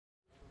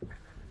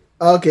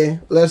Okay,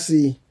 let's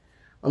see.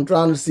 I'm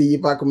trying to see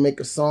if I can make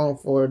a song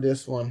for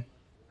this one.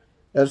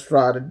 Let's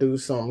try to do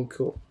something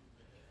cool.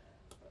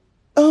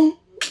 Oh,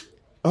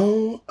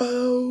 oh,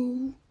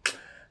 oh.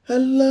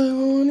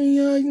 Hello, honey,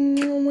 how you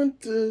doing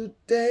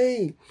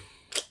today?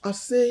 I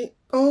say,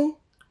 oh,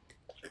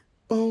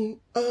 oh,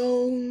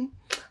 oh.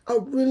 I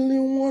really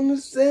want to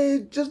say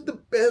it's just the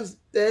best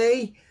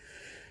day.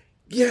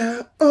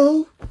 Yeah,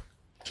 oh,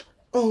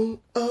 oh,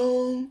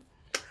 oh.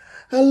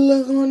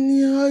 Hello,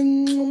 honey, how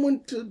you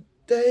doing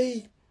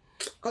today?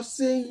 I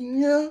say,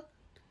 yeah,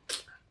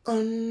 I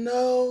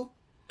know.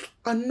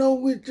 I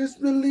know it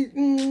just really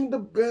the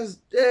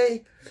best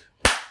day.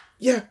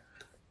 Yeah,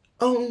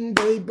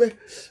 baby,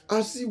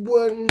 I see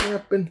what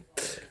happened.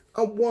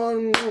 I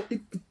wanna know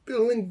if you're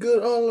feeling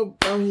good all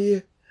around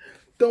here.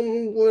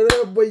 Don't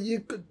whatever you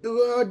could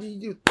do. How do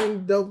you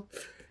think though?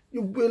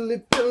 You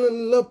really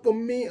feeling love for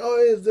me or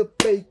is it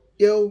fake,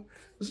 yo?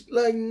 It's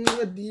like,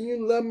 do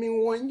you love me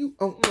when you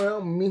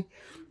around me?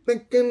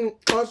 Thinking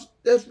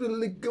that's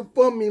really good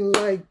for me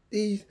like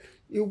these.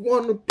 You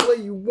wanna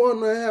play, you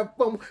wanna have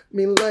fun with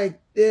me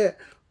like that.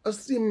 I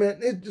see, man,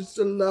 it's just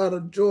a lot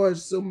of joy.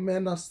 So,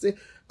 man, I say,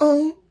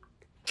 oh,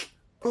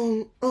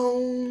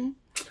 oh,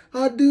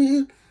 how do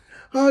you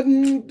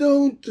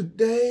do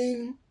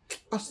today?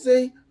 I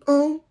say,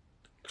 oh,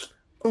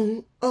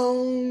 I'm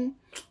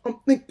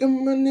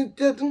thinking, man, it's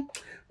just the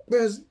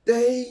best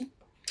day.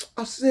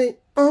 I say,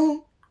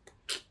 oh,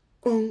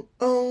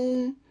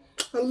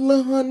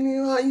 hello, honey,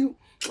 how you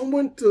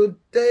doing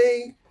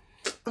today?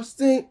 I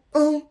say,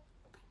 oh,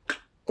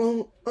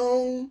 you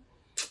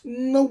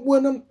know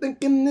what I'm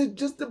thinking is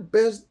just the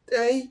best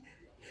day.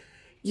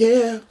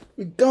 Yeah,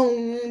 we're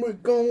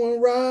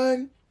going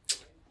right,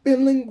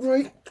 feeling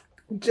great,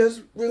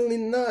 just really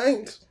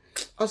nice.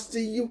 I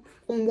see you,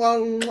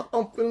 while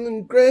I'm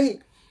feeling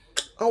great.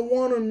 I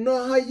wanna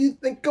know how you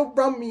think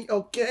about me,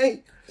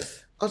 okay?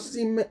 I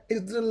see, man,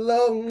 is it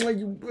love how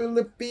you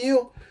really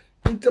feel?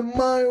 Into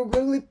mind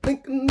really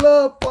thinking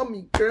love for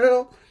me,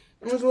 girl.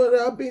 That's what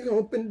I be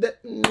hoping that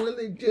you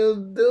really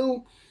just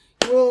do.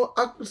 Well,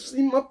 I can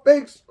see my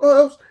face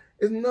smiles.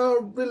 It's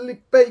not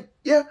really fake,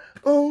 yeah.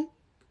 Oh.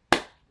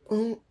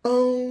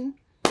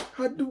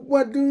 How do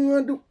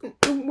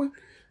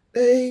it?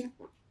 They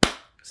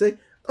say,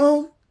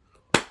 oh.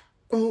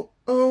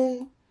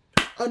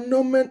 I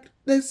know, man,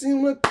 they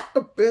seem like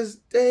the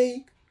best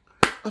day.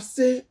 I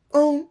say,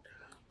 oh.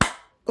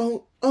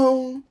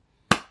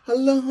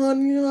 Hello,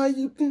 honey, how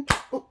you doing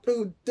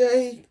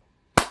today?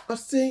 I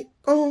say,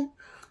 oh.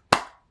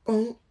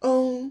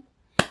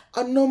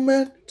 I know,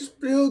 man, just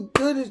feel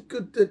good. It's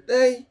good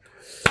today.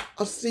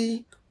 I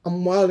see,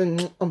 I'm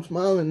wilding, I'm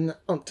smiling,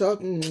 I'm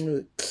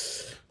talking.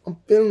 I'm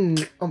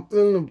feeling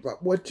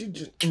about what you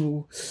just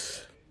do.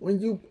 When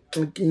you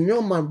in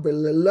your mind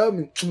really love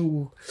me.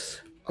 Ooh.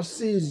 I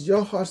see it's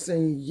your heart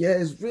saying, yeah,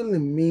 it's really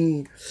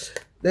me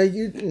that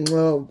you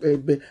know,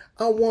 baby.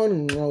 I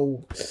wanna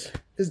know,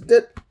 is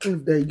that you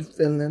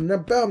feeling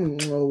about me?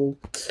 No,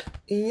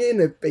 he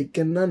ain't a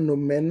faking, I know,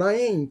 man. I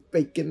ain't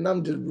faking.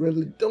 I'm just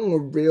really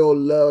doing real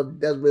love.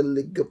 That's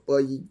really good for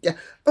you. Yeah.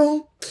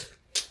 Oh,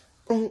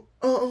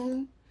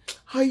 oh.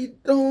 How you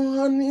doing,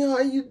 honey? How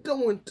you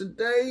doing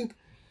today?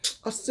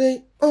 I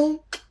say,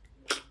 oh.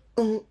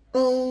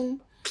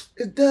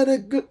 Is that a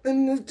good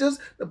thing? It's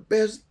just the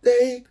best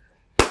day.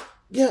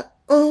 Yeah,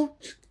 oh.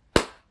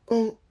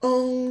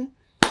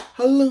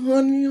 Hello,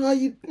 honey, how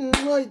you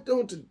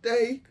doing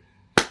today?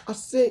 I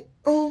say,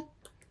 oh.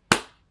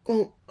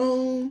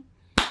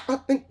 I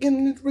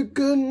thinking it's real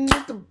good and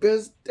it's the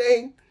best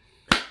day.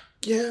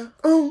 Yeah,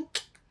 oh.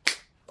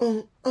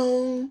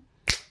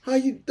 How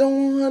you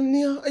doing,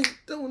 honey? How you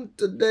doing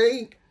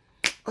today?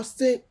 I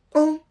say,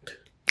 oh.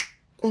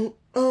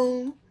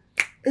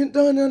 Ain't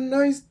done a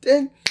nice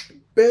day,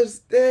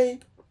 best day.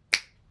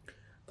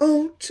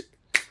 Oh,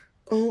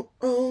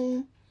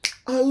 oh.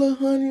 Hello,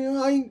 honey,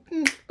 how you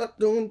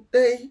doing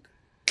today?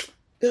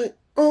 Yeah,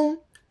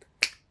 oh.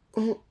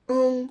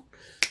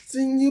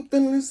 Seeing you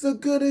feeling so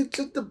good, it's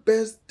just the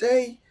best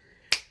day.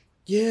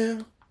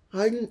 Yeah,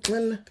 how you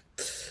feeling?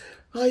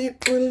 How you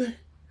feeling?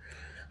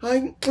 How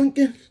you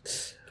thinking?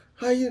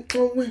 How you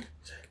doing?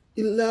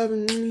 You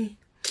loving me?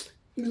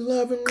 You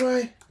loving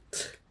right?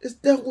 Is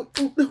that what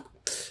you do?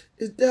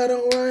 Is that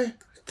alright?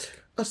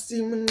 I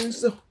see my name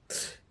so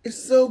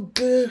it's so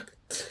good.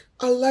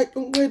 I like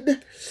the way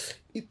that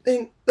you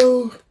think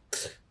though.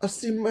 I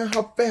see man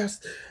how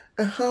fast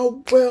and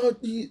how well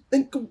do you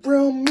think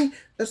around me?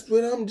 That's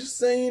what I'm just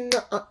saying.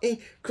 Now I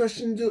ain't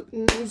crushing you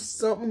to do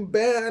something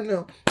bad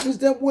now. Is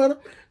that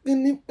what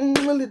I'm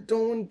really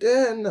doing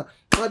that now?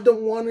 I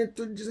don't want it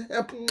to just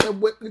happen that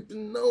way to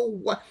know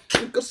why.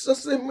 Because I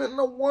say, man,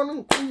 I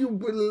want to you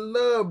really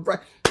love,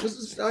 right? This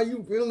is how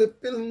you really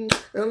feeling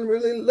and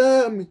really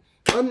love me.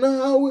 I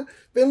know how it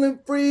feeling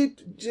free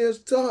to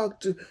just talk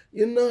to.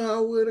 You know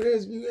how it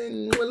is. You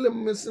ain't really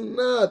missing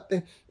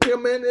nothing. Yeah,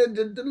 man, it's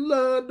just the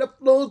love that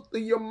flows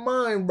through your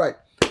mind, right?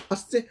 I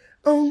say,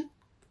 um.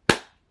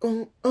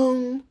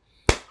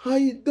 How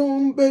you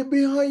doing,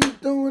 baby? How you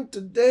doing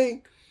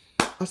today?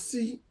 I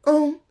see,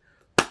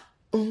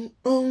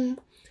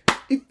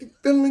 If you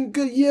feeling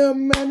good, yeah,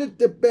 man, it's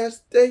the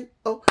best day.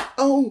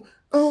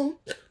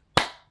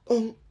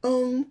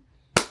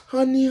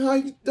 Honey, how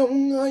you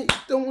doing? How you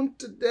doing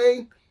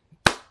today?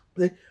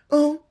 Like,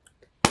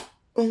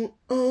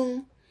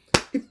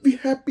 if you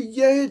happy,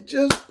 yeah, it's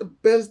just the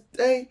best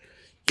day.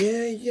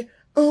 Yeah, yeah.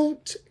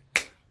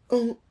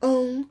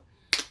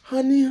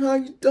 Honey, how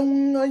you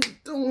doing? How you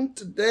doing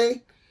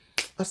today?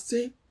 I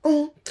say,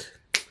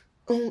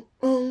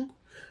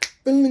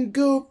 feeling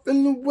good,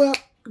 feeling well,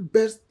 the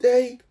best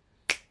day.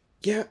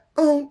 Yeah,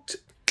 how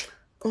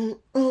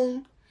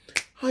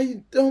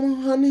you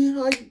doing, honey?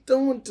 How you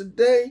doing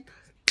today?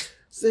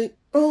 Say,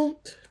 I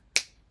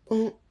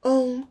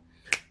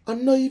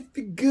know you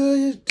feel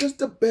good, it's just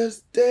the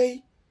best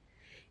day.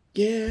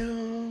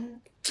 Yeah,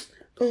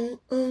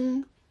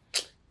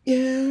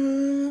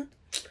 yeah,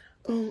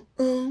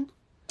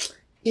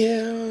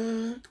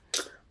 yeah,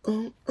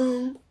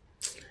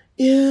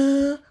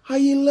 yeah. How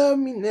you love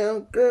me now,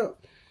 girl?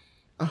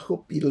 I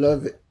hope you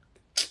love it.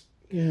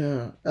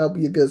 Yeah, that'll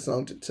be a good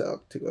song to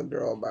talk to a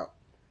girl about.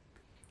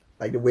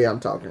 Like the way I'm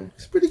talking.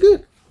 It's pretty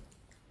good.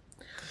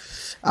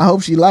 I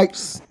hope she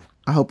likes.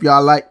 I hope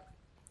y'all like.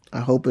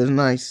 I hope it's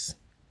nice.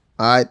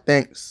 All right,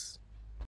 thanks.